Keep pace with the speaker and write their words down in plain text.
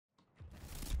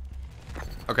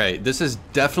Okay, this is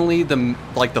definitely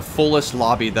the fullest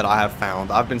lobby that I have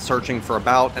found. I've been searching for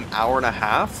about an hour and a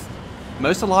half.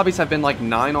 Most of the lobbies have been like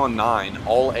 9 on 9,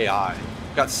 all AI.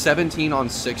 Got 17 on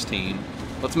 16.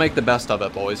 Let's make the best of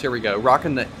it, boys. Here we go.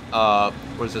 Rocking the,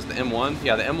 what is this, the M1?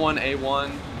 Yeah, the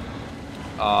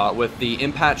M1A1 with the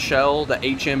impact shell, the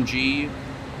HMG,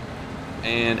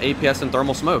 and APS and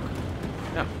thermal smoke.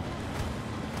 Yeah.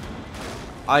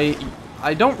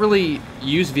 I don't really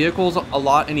use vehicles a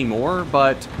lot anymore,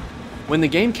 but when the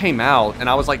game came out and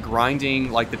I was like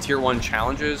grinding like the tier 1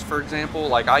 challenges, for example,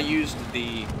 like I feel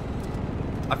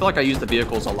like I used the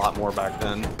vehicles a lot more back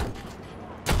then.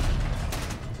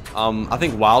 I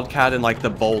think Wildcat and like the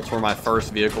Bolts were my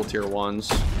first vehicle tier 1s.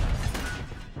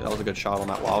 That was a good shot on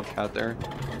that Wildcat there.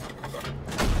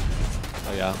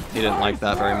 Oh yeah, he didn't like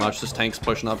that very much. This tank's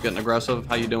pushing up, getting aggressive.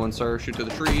 How you doing, sir? Shoot to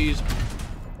the trees.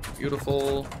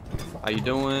 Beautiful. How you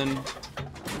doing?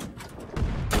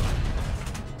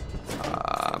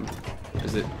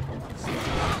 Is it?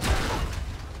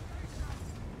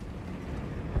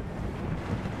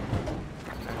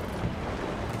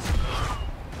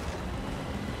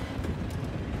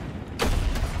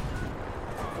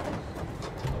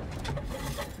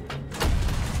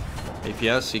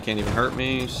 APS, he can't even hurt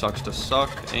me. Sucks to suck,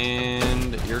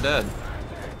 and you're dead.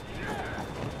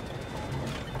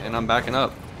 And I'm backing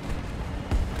up.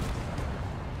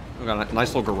 We got a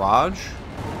nice little garage.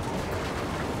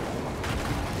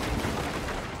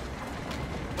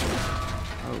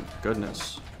 Oh,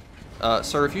 goodness.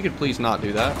 Sir, if you could please not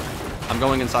do that. I'm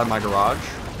going inside my garage.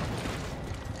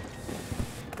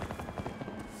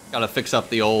 Gotta fix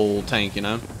up the old tank, you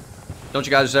know? Don't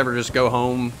you guys ever just go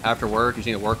home after work? You just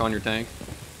need to work on your tank.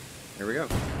 Here we go.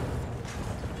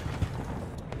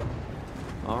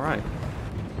 Alright.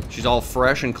 She's all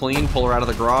fresh and clean. Pull her out of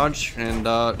the garage and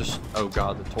just... Oh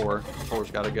god, the Tor. The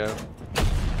Tor's gotta go.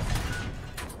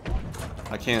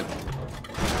 I can't...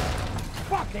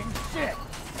 Fucking shit!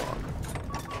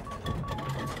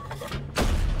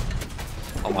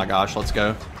 Oh my gosh, let's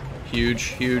go. Huge,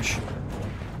 huge.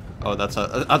 Oh, that's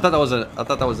a... I thought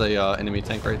that was a enemy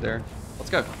tank right there. Let's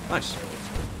go. Nice.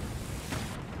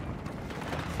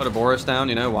 Put a Boris down,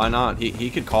 you know, why not? He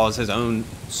could cause his own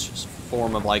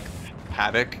form of, like,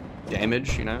 havoc,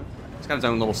 damage, you know? He's got his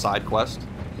own little side quest.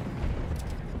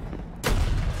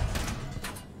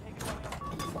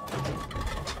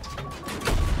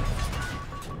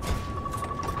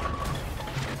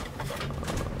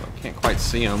 Can't quite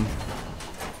see him.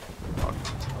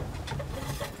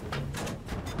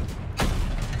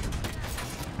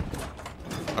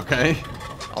 Okay,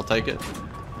 I'll take it.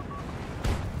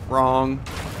 Wrong.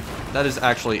 That is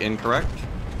actually incorrect.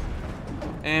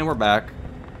 And we're back.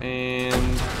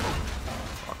 And...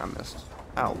 Fuck, I missed.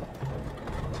 Ow.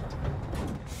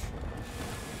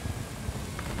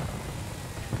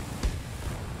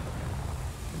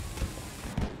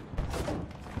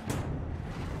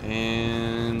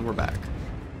 And we're back.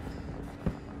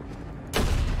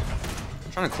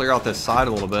 I'm trying to clear out this side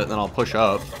a little bit, then I'll push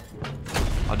up.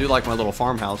 I do like my little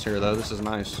farmhouse here, though. This is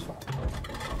nice.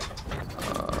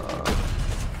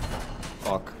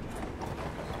 Fuck.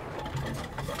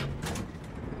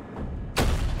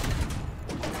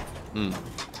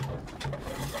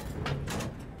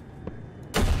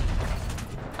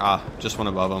 Ah, just went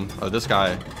above him. Oh, this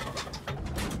guy.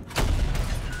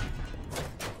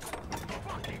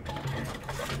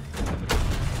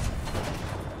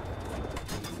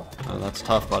 Oh, that's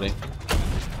tough, buddy.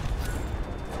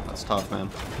 That's tough, man.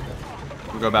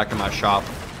 We'll go back to my shop.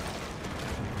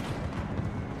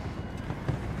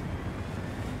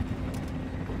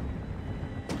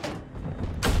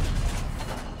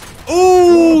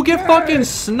 Ooh, get fucking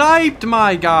sniped,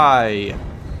 my guy.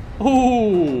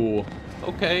 Ooh,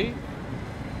 okay.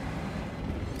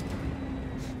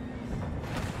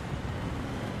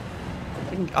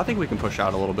 I think we can push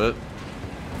out a little bit.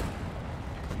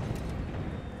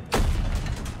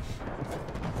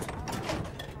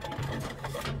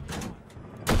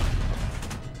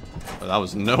 Oh, that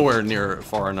was nowhere near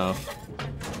far enough.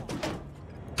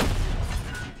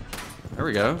 There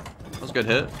we go. That was a good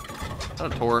hit.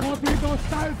 Not a Tor.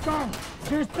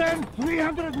 Distance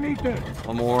 300 meters.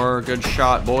 One more good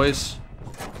shot, boys.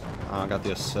 I got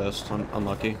the assist.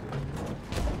 Unlucky.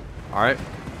 All right.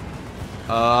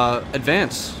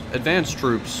 Advance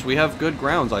troops. We have good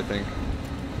grounds, I think.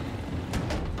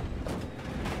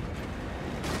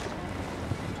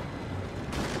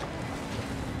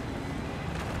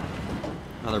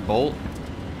 Another bolt.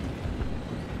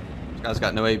 This guy's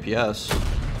got no APS.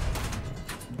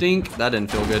 Dink. That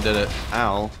didn't feel good, did it?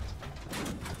 Ow.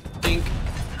 Dink.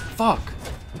 Fuck.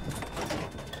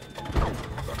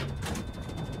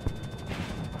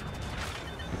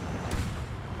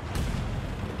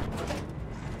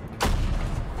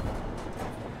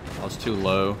 it's too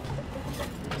low.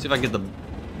 Let's see if I can get the...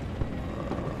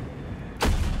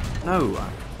 No, I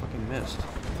fucking missed.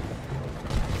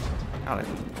 God,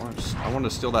 I wanted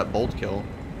to steal that bolt kill.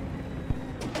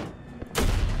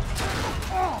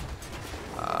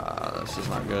 This is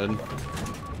not good.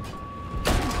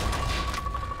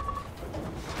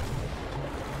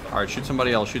 Alright, shoot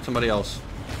somebody else, shoot somebody else.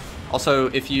 Also,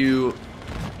 if you...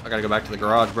 I gotta go back to the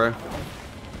garage, bro.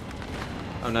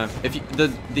 Oh no. If you,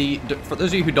 for those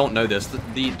of you who don't know this,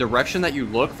 the direction that you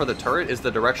look for the turret is the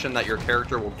direction that your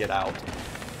character will get out.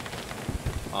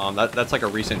 That's like a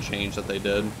recent change that they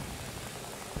did.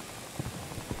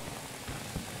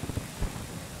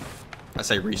 I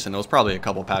say recent, it was probably a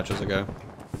couple patches ago.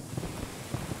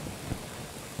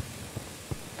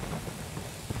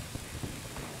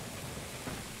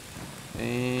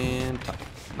 And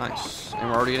nice. And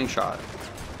we're already getting shot.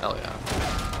 Hell yeah.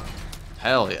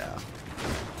 Hell yeah.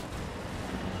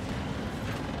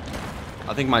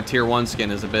 I think my tier 1 skin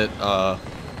is a bit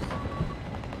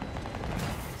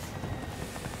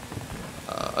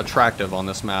attractive on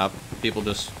this map. People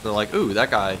just, they're like, ooh, that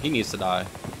guy, he needs to die.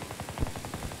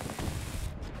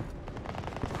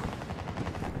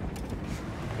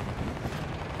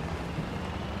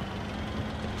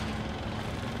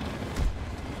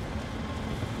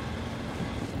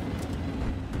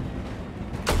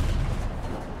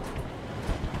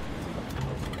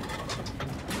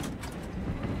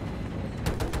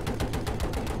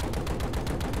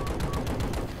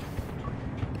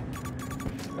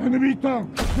 Enemy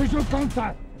tank, visual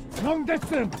contact, long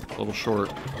distance. A little short.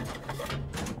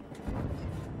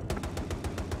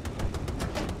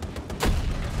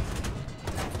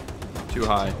 Too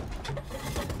high.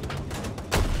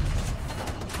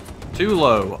 Too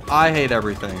low. I hate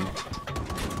everything.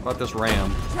 What about this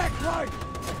ram? Check right.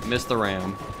 Missed the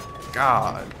ram.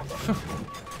 God.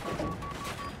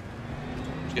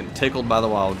 Just getting tickled by the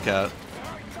wildcat.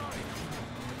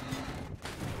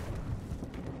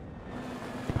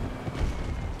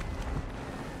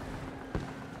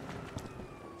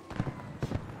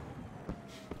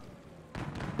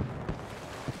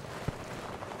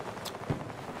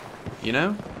 You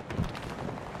know,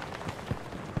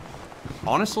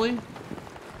 honestly,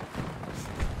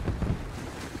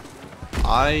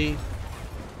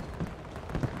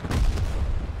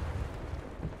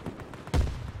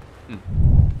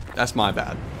 that's my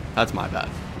bad. That's my bad.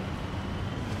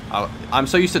 I'm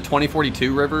so used to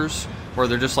 2042 rivers where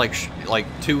they're just like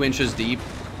 2 inches deep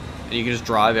and you can just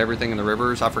drive everything in the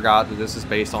rivers. I forgot that this is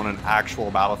based on an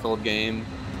actual Battlefield game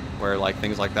where like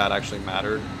things like that actually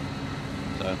mattered.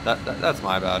 So that's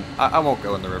my bad. I won't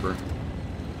go in the river.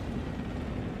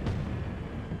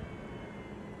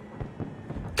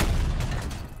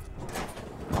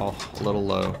 Oh, a little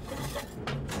low.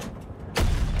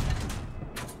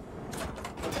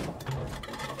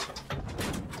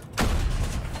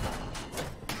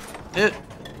 Hit!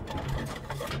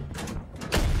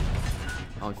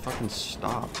 Oh, he fucking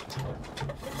stopped.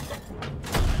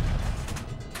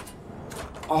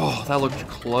 Oh, that looked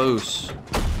close.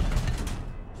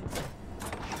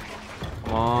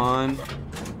 Come on.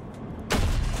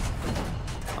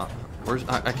 Where's...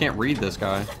 I can't read this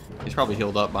guy. He's probably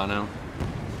healed up by now.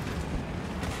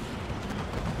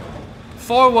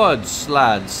 Forwards,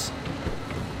 lads.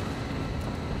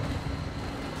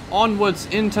 Onwards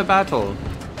into battle.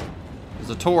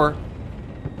 There's a tour.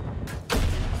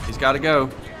 He's got to go.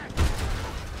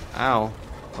 Ow.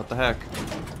 What the heck?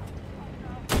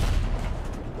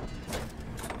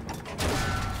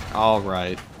 All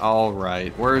right. All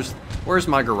right. Where's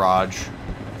my garage?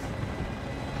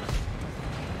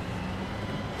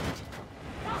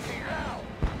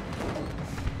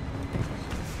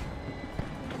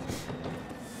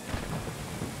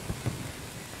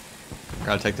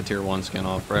 Gotta take the tier 1 skin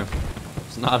off, bro.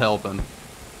 It's not helping.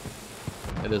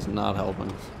 It is not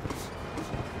helping.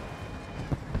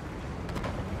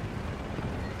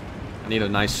 I need a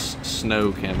nice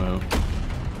snow camo.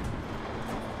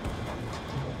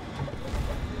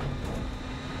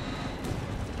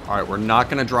 Alright, we're not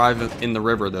gonna drive in the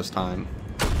river this time.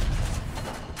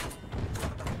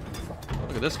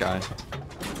 Look at this guy.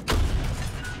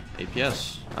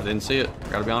 APS. I didn't see it.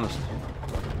 Gotta be honest.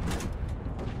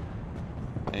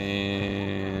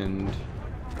 And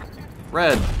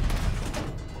red.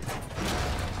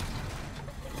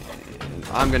 And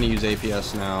I'm gonna use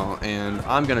APS now, and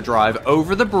I'm gonna drive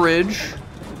over the bridge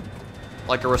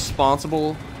like a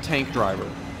responsible tank driver.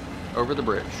 Over the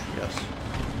bridge, yes.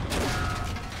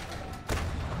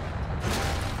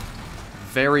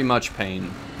 Very much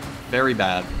pain. Very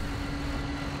bad.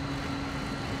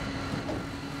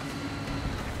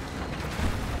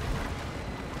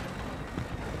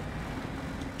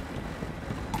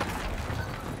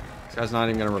 Guy's not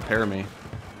even gonna repair me.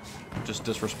 Just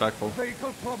disrespectful.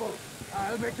 Vehicle trouble.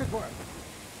 I'll make it work.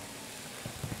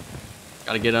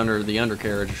 Gotta get under the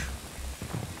undercarriage.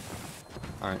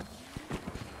 Alright.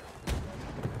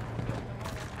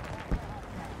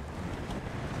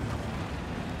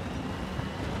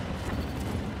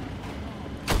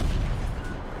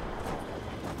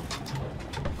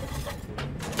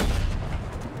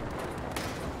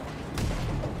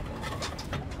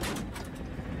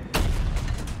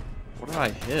 What did I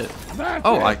hit?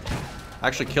 Oh, I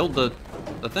actually killed the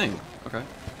thing. Okay.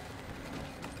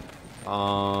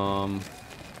 I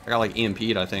got like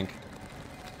EMP'd, I think.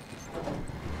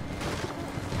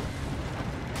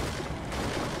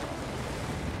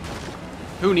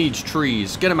 Who needs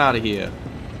trees? Get him out of here.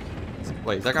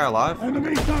 Wait, is that guy alive?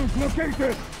 Enemy tank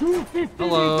located. 250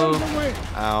 Hello. meters away.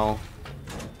 Ow.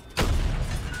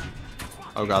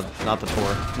 Oh god, not the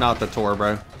Tor. Not the Tor,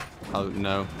 bro. Oh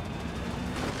no.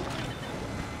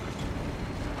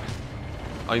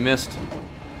 Oh, you missed.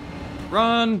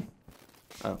 Run!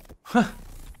 Oh.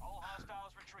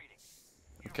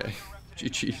 Okay.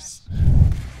 GG's.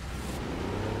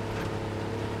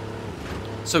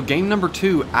 So game number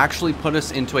 2 actually put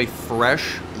us into a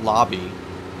fresh lobby.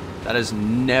 That has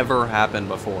never happened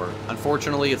before.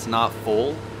 Unfortunately, it's not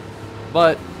full.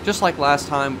 But just like last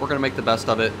time, we're going to make the best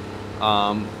of it.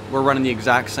 We're running the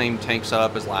exact same tank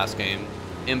setup as last game.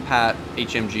 Impat,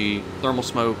 HMG, Thermal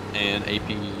Smoke, and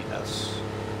APS.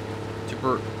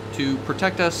 To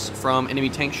protect us from enemy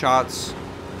tank shots,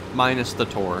 minus the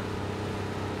Tor.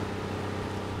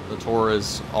 The Tor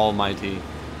is almighty.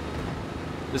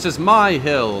 This is my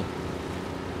hill.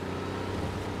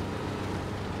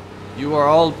 You are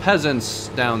all peasants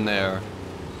down there.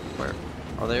 Where?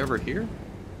 Are they over here?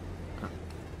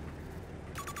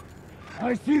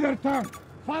 I see their tank.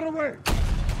 Far away.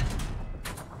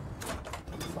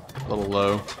 A little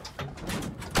low.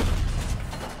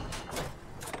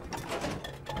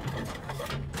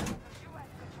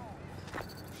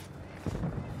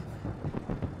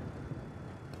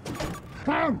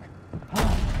 Tank!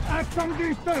 At some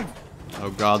distance!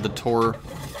 Oh god, the Tor.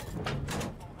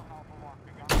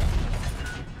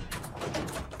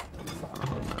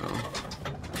 Oh no.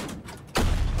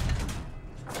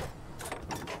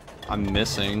 I'm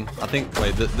missing. I think,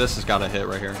 wait, this has got a hit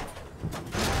right here.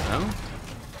 No?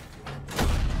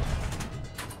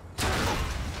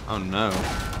 Oh no.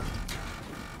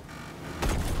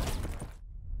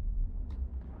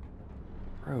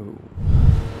 Bro.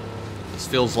 This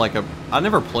feels like a... I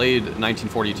never played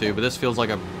 1942, but this feels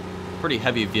like a pretty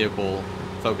heavy vehicle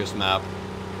focused map.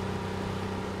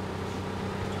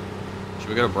 Should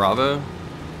we go to Bravo?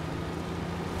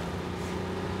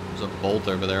 There's a bolt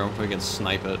over there. We can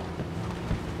snipe it.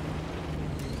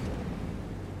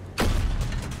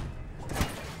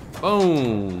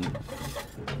 Boom!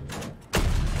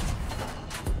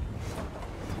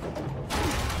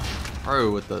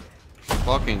 Bro, with the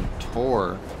fucking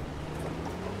Tor.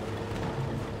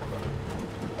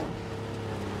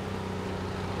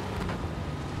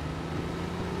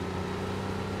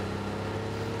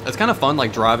 It's kind of fun,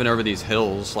 like, driving over these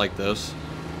hills like this.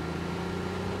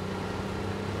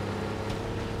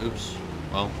 Oops.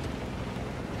 Well.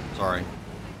 Sorry.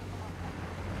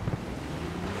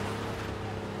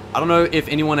 I don't know if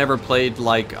anyone ever played,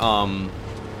 like,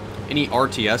 any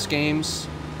RTS games.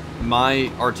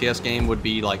 My RTS game would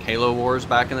be, like, Halo Wars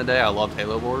back in the day. I loved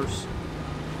Halo Wars.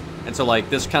 And so, like,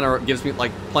 this kind of gives me,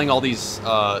 like, playing all these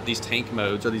tank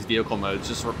modes or these vehicle modes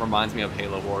just reminds me of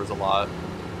Halo Wars a lot.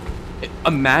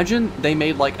 Imagine they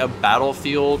made like a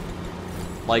Battlefield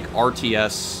like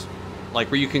RTS, like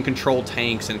where you can control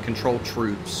tanks and control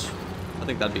troops. I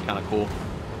think that'd be kind of cool.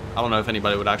 I don't know if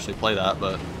anybody would actually play that,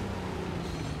 but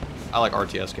I like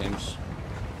RTS games.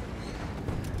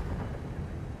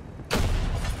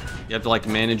 You have to like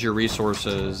manage your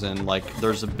resources, and like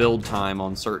there's a build time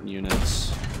on certain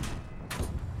units.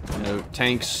 You know,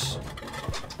 tanks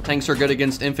are good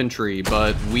against infantry,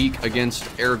 but weak against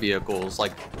air vehicles.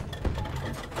 Like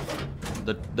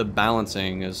the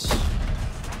balancing is...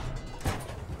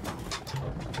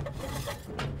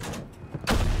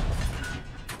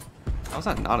 How's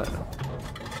that not a...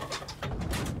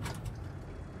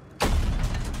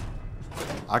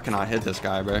 I cannot hit this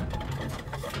guy, bro.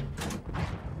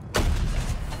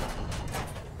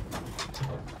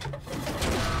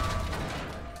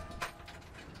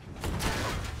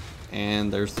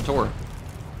 And there's the Tor.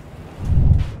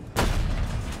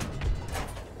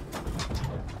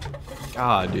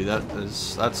 God, dude,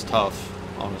 that's tough,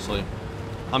 honestly.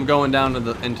 I'm going down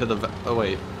to into the oh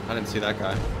wait, I didn't see that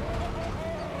guy.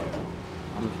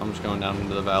 I'm just going down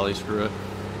into the valley. Screw it.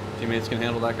 Teammates can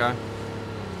handle that guy.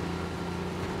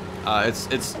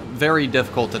 It's very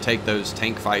difficult to take those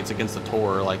tank fights against the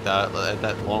Tor like that at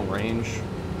that long range.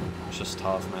 It's just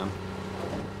tough, man.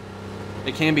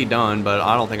 It can be done, but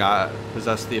I don't think I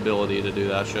possess the ability to do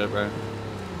that shit, bro.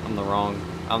 I'm the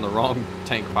wrong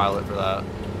tank pilot for that.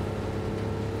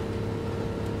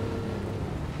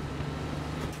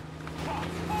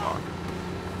 Fuck.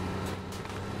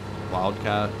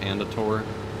 Wildcat and a Tor.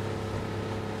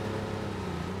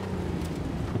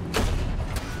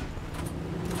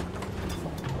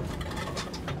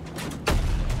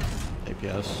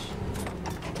 APS.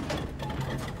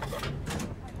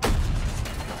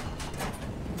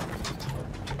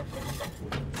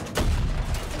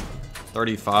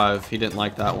 $35. He didn't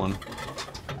like that one.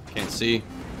 Can't see.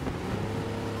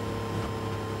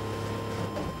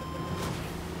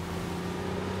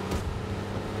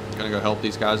 Gonna go help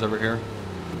these guys over here.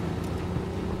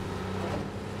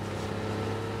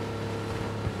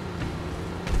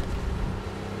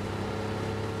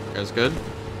 You guys good?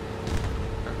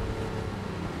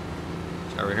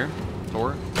 Over here.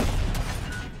 Tor.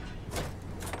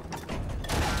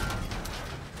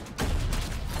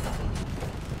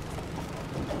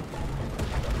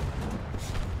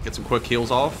 Get some quick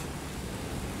heals off.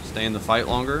 Stay in the fight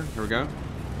longer. Here we go.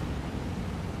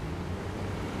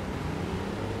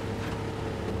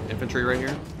 Infantry right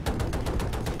here.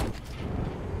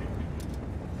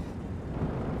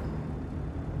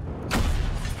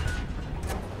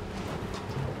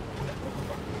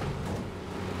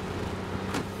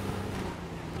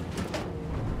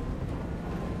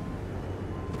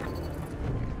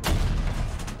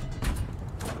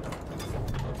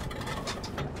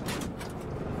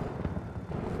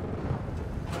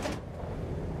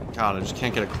 God, I just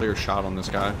can't get a clear shot on this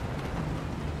guy.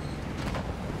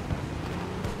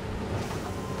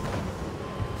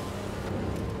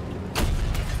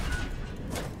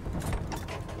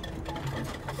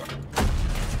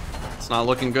 It's not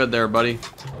looking good there, buddy.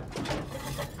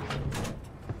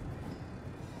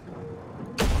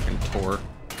 Fucking Tor.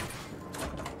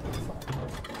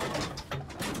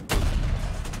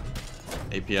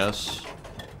 APS.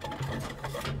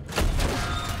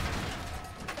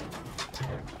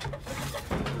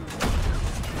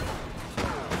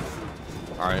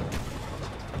 Alright.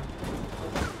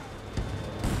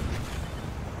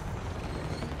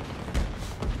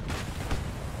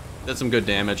 Did some good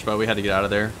damage, but we had to get out of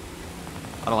there.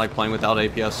 I don't like playing without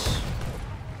APS.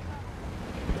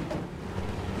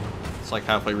 It's like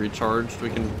halfway recharged.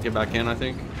 We can get back in, I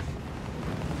think.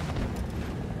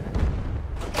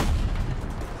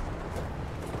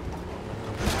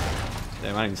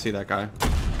 Damn, I didn't see that guy.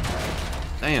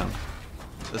 Damn.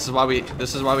 This is why we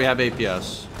have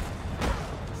APS.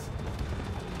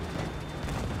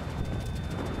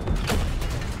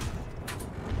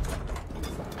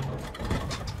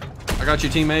 I got you,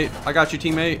 teammate. I got you,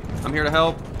 teammate. I'm here to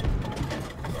help.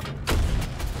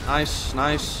 Nice,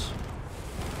 nice.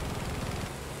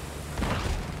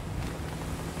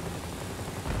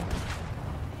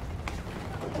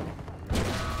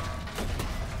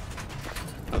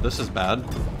 Oh, this is bad.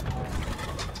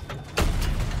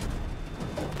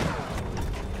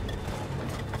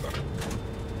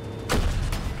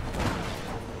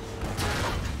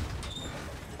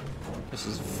 This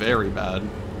is very bad.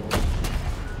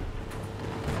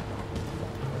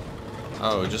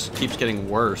 Oh, it just keeps getting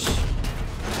worse.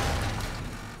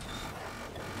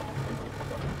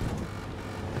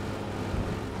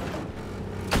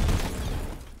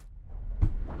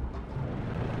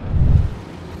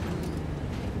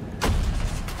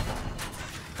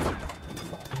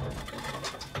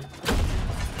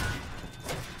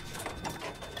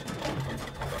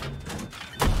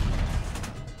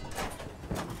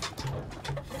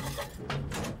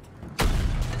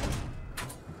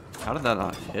 How did that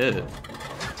not hit?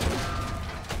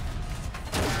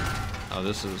 Oh,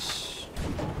 this is...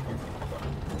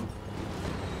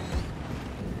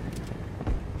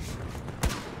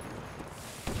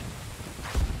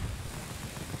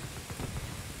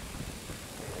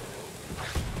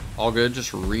 all good,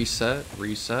 just reset,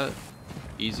 reset.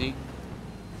 Easy.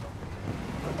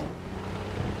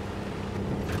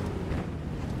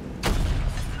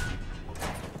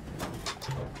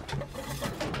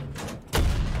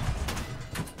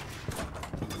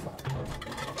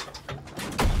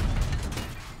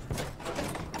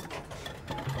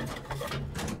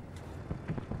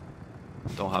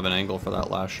 Don't have an angle for that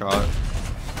last shot.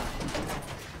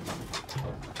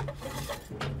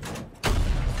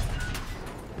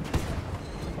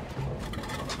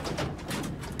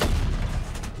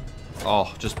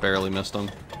 Oh, just barely missed him.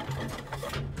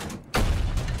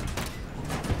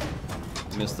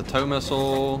 Missed the tow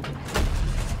missile.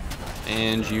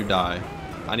 And you die.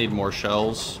 I need more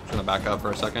shells. Just gonna back up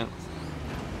for a second.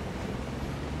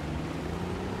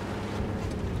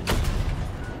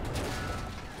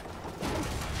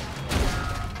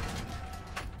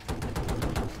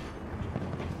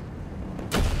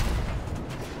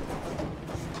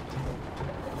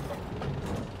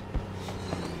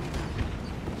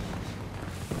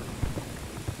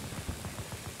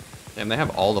 Damn, they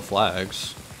have all the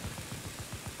flags.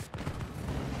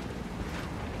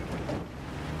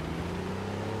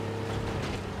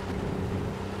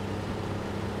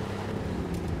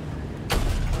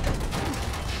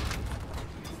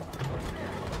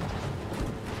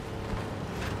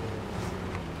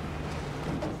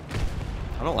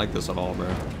 I don't like this at all, bro.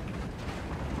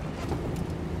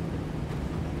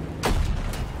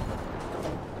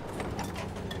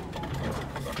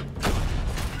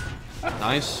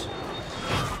 Nice.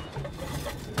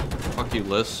 Fuck you,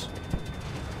 Liz.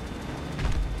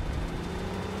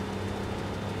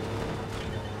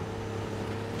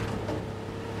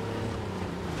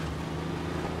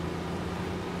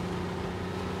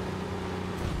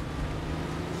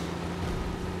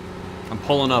 I'm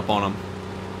pulling up on him.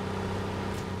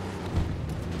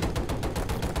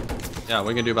 Yeah, what are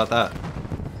we gonna do about that?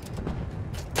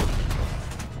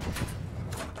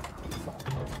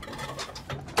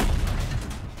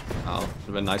 Oh, would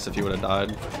have been nice if you would have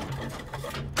died.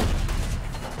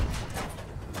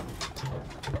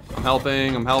 I'm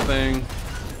helping, I'm helping.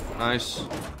 Nice.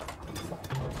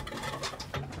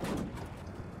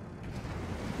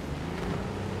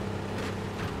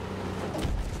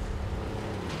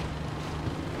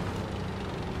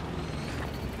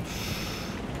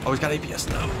 Oh, he's got APS.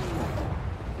 No.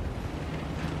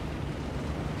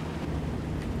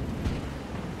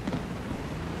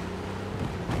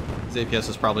 His APS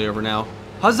is probably over now.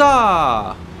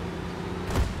 Huzzah!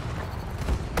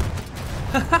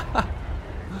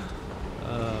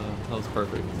 That was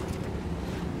perfect.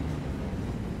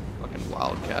 Fucking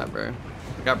wildcat, bro.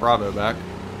 I got Bravo back.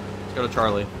 Let's go to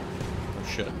Charlie. Oh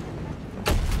shit.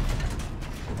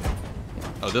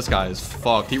 Oh, this guy is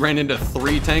fucked. He ran into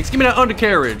 3 tanks. Give me that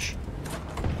undercarriage.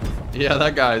 Yeah,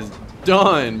 that guy's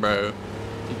done, bro.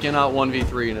 You cannot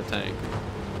 1v3 in a tank.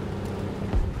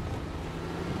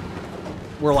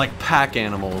 We're like pack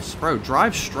animals. Bro,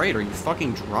 drive straight. Are you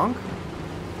fucking drunk?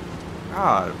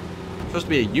 God. It's supposed to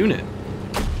be a unit.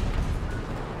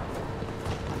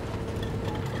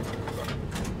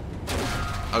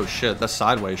 Oh shit, that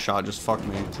sideways shot just fucked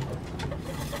me.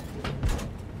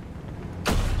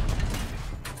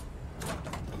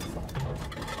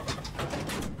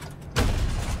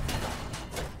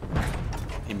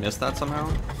 He missed that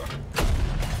somehow?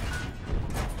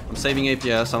 I'm saving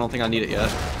APS. I don't think I need it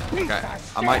yet. Okay,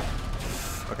 I might...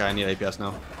 Okay, I need APS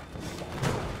now.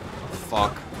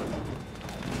 Fuck.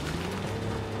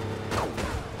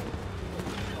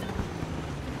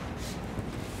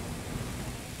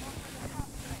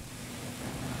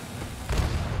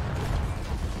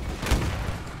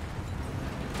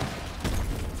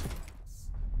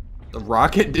 The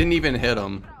rocket didn't even hit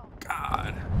him.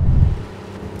 God.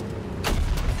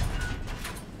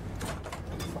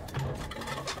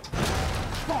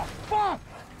 Fuck!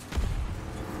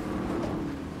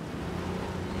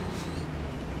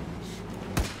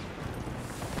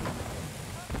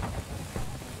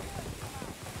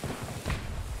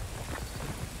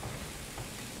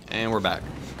 And we're back.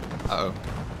 Uh-oh.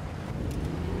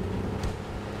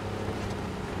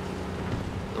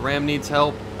 The Ram needs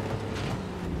help.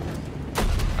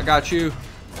 I got you.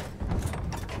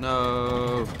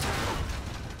 No.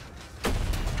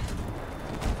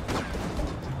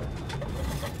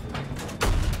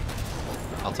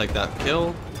 I'll take that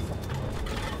kill.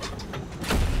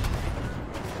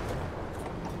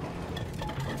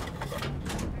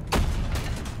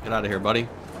 Get out of here, buddy.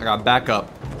 I got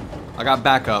backup. I got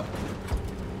backup.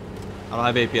 I don't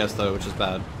have APS though, which is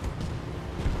bad.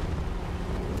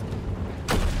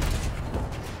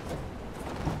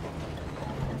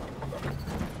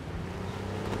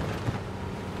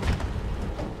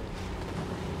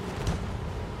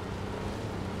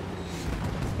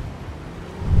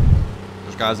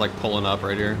 There's guys like pulling up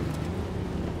right here.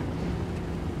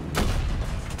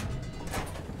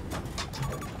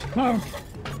 Tank!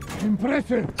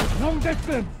 Impressive! Long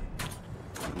distance!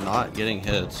 Not getting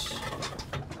hits.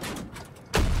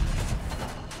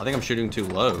 I think I'm shooting too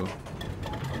low.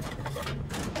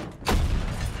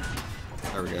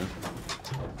 There we go.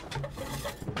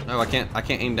 No, I can't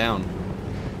aim down.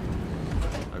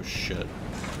 Oh shit.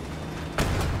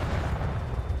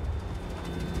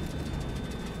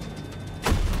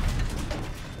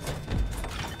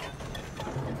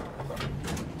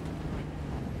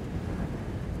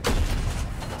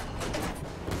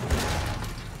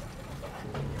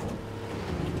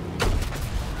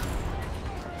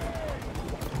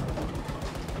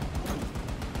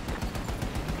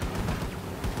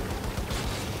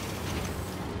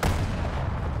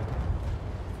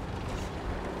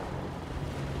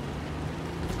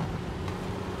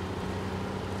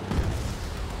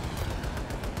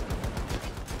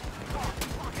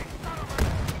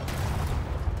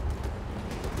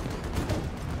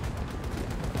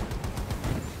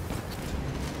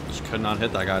 Could not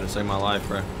hit that guy to save my life,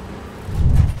 bro.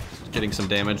 Just getting some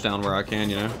damage down where I can,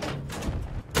 you know?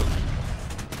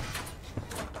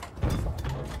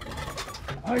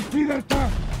 I see the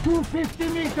tank. 250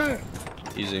 meters.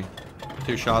 Easy.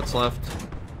 2 shots left.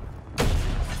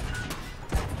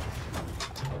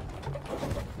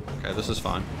 Okay, this is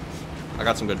fine. I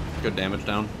got some good damage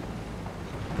down.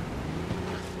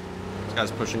 This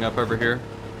guy's pushing up over here.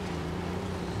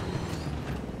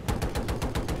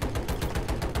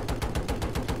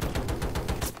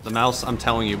 The mouse, I'm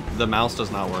telling you, the mouse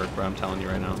does not work, bro. I'm telling you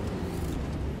right now.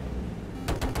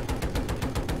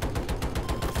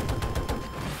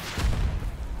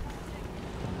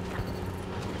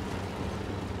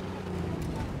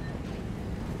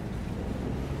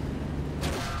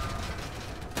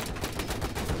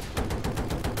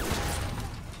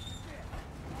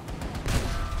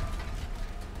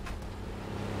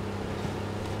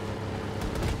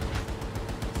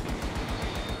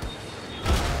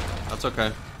 That's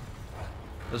okay.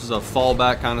 This is a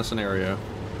fallback kind of scenario.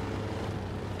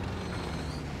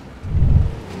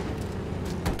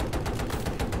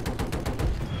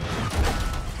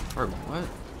 Or what?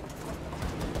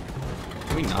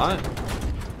 Can we not?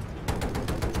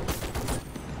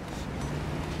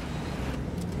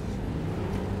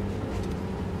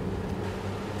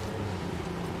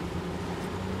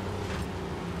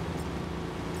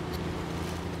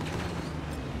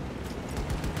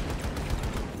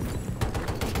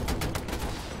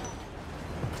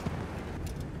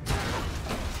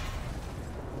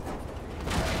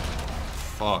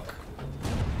 Fuck.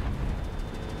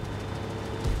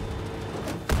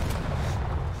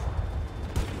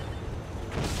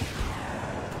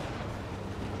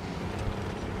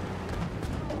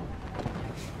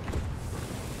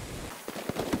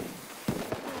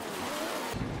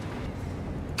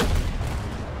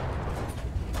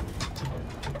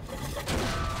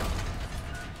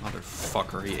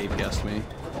 Motherfucker, he APS'd me.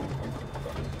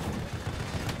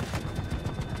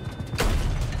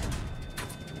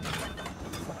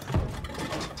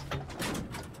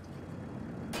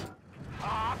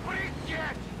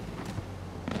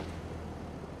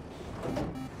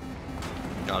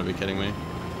 Gotta be kidding me.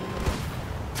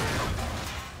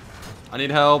 I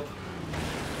need help.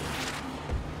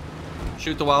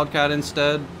 Shoot the Wildcat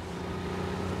instead.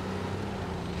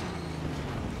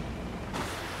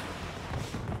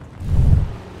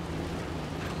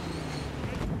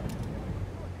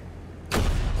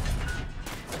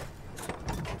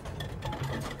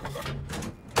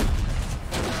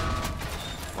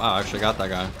 Wow, I actually got that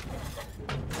guy.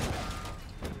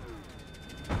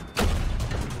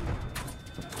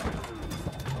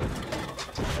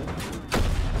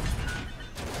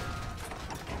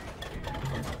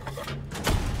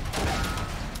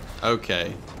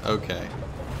 Okay, okay.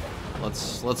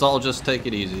 Let's all just take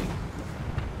it easy.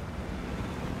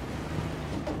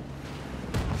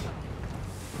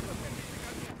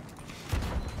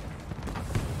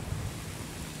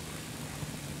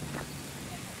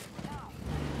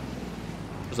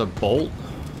 There's a bolt.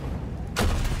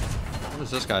 What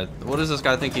is this guy? What does this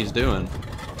guy think he's doing?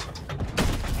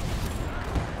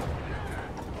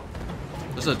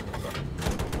 There's a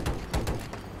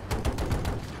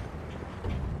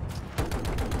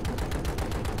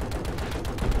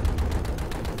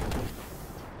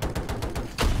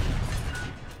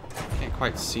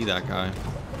quite see that guy.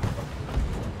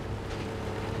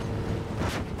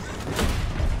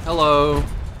 Hello.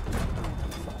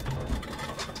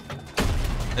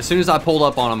 As soon as I pulled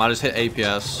up on him, I just hit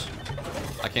APS.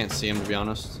 I can't see him, to be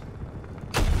honest.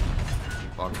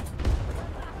 Fuck.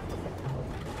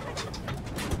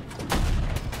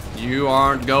 You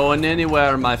aren't going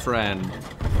anywhere, my friend.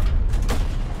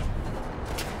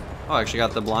 Oh, I actually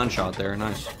got the blind shot there.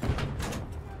 Nice.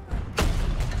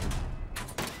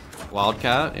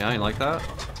 Wildcat, yeah, you like that?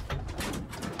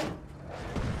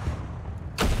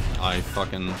 I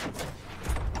fucking...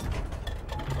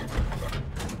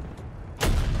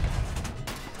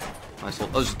 Nice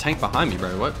little... Oh, there's a tank behind me, bro,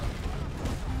 what?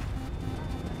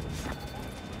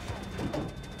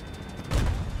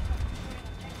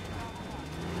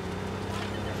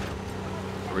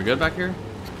 Are we good back here?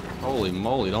 Holy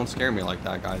moly, don't scare me like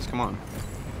that, guys, come on.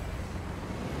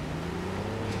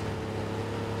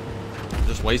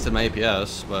 Just wasted my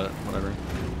APS, but whatever.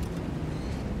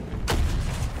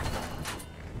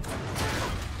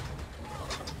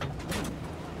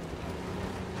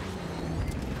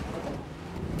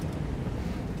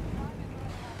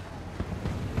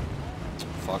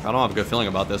 Fuck, I don't have a good feeling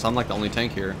about this. I'm like the only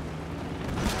tank here.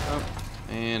 Oh,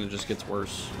 and it just gets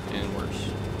worse and worse.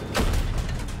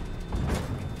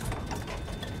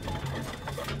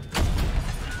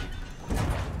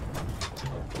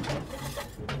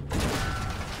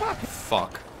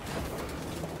 Fuck.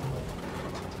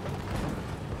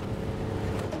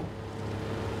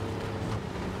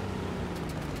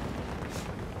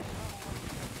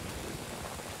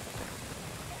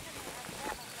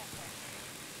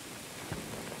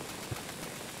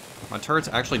 My turret's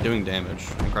actually doing damage.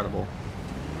 Incredible.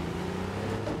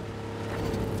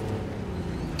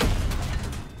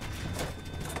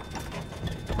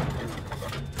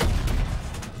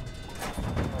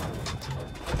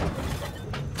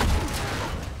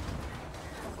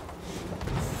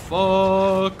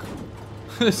 Fuck.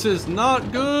 This is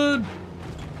not good.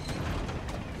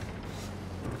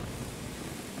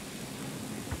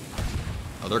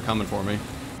 Oh, they're coming for me.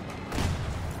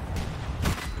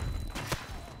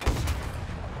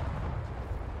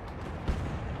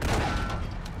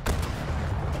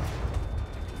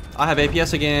 I have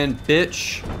APS again,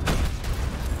 bitch.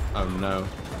 Oh no.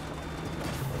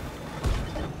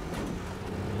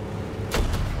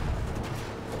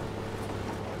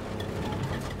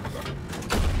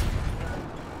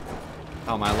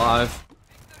 How am I alive?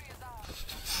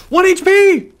 1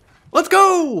 HP! Let's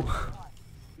go!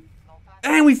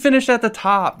 And we finished at the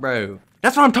top, bro.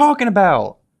 That's what I'm talking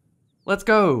about. Let's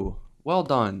go. Well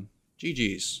done.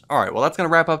 GG's. All right, well, that's going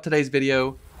to wrap up today's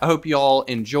video. I hope you all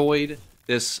enjoyed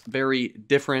this very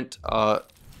different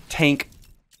tank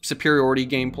superiority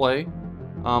gameplay.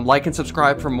 Like and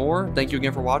subscribe for more. Thank you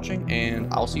again for watching,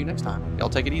 and I'll see you next time. Y'all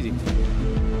take it easy.